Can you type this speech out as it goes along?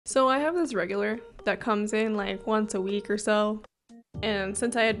So I have this regular that comes in like once a week or so. And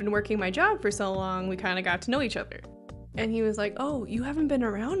since I had been working my job for so long, we kind of got to know each other. And he was like, "Oh, you haven't been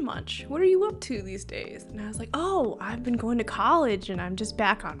around much. What are you up to these days?" And I was like, "Oh, I've been going to college and I'm just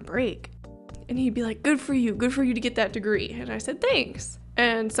back on break." And he'd be like, good for you to get that degree." And I said, "Thanks."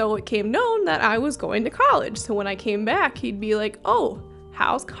 And so it came known that I was going to college. So when I came back, he'd be like, "Oh,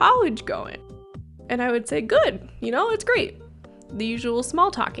 how's college going?" And I would say, "Good, it's great." The usual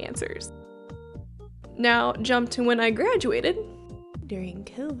small talk answers. Now, jump to when I graduated during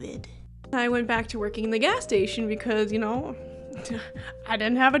COVID. I went back to working in the gas station because, I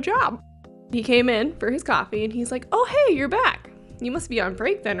didn't have a job. He came in for his coffee and he's like, "Oh, hey, you're back. You must be on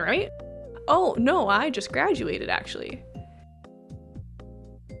break then, right?" "Oh, no, I just graduated actually."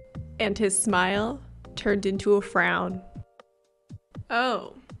 And his smile turned into a frown.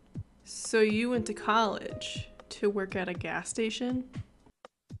 "Oh, so you went to college to work at a gas station?"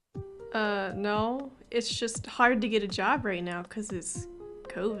 No, it's just hard to get a job right now because it's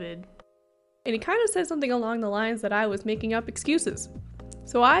COVID." And he kind of said something along the lines that I was making up excuses.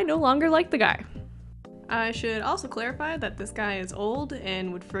 So I no longer like the guy. I should also clarify that this guy is old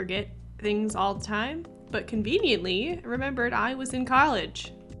and would forget things all the time, but conveniently remembered I was in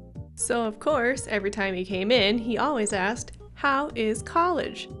college. So of course, every time he came in, he always asked, "How is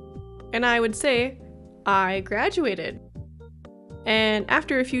college?" And I would say, "I graduated." And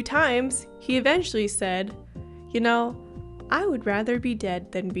after a few times, he eventually said, "I would rather be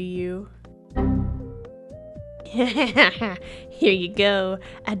dead than be you." Here you go.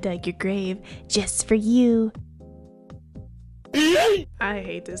 I dug your grave just for you. I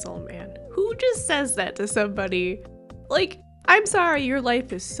hate this old man. Who just says that to somebody? Like, I'm sorry, your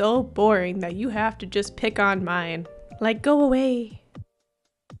life is so boring that you have to just pick on mine. Like, go away.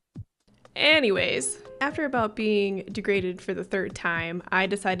 Anyways, after about being degraded for the third time, I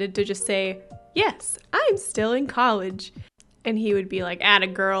decided to just say, "Yes, I'm still in college." And he would be like, "Atta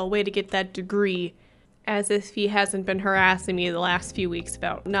girl, way to get that degree." As if he hasn't been harassing me the last few weeks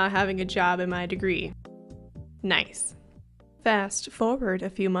about not having a job in my degree. Nice. Fast forward a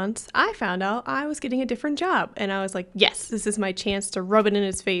few months, I found out I was getting a different job, and I was like, yes, this is my chance to rub it in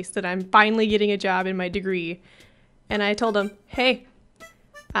his face that I'm finally getting a job in my degree. And I told him, "Hey,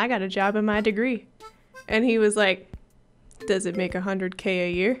 I got a job in my degree." And he was like, "Does it make $100K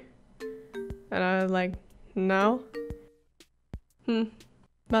a year?" And I was like, "No."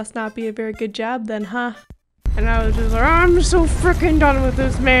 Must not be a very good job then, huh? And I was just like, I'm so freaking done with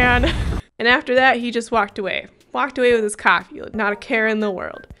this man. And after that, he just walked away. Walked away with his coffee, not a care in the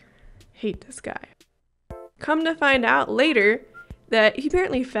world. Hate this guy. Come to find out later that he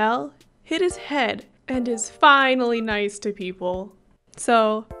apparently fell, hit his head, and is finally nice to people.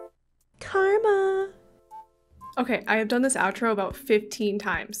 So, karma. Okay, I have done this outro about 15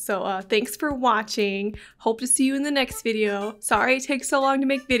 times, so thanks for watching. Hope to see you in the next video. Sorry it takes so long to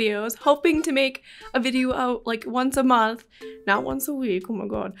make videos. Hoping to make a video out like once a month, not once a week, oh my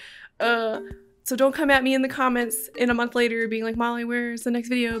god. So don't come at me in the comments in a month later being like, "Molly, where's the next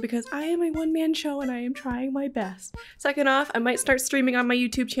video?" Because I am a one-man show and I am trying my best. Second off, I might start streaming on my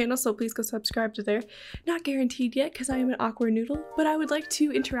YouTube channel, so please go subscribe to there. Not guaranteed yet because I am an awkward noodle, but I would like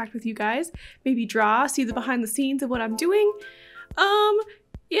to interact with you guys. Maybe draw, see the behind the scenes of what I'm doing.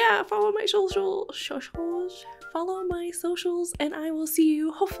 Yeah, follow my socials. Follow my socials, and I will see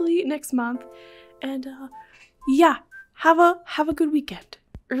you hopefully next month. And yeah, have a good weekend.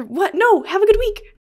 Or what? No, have a good week.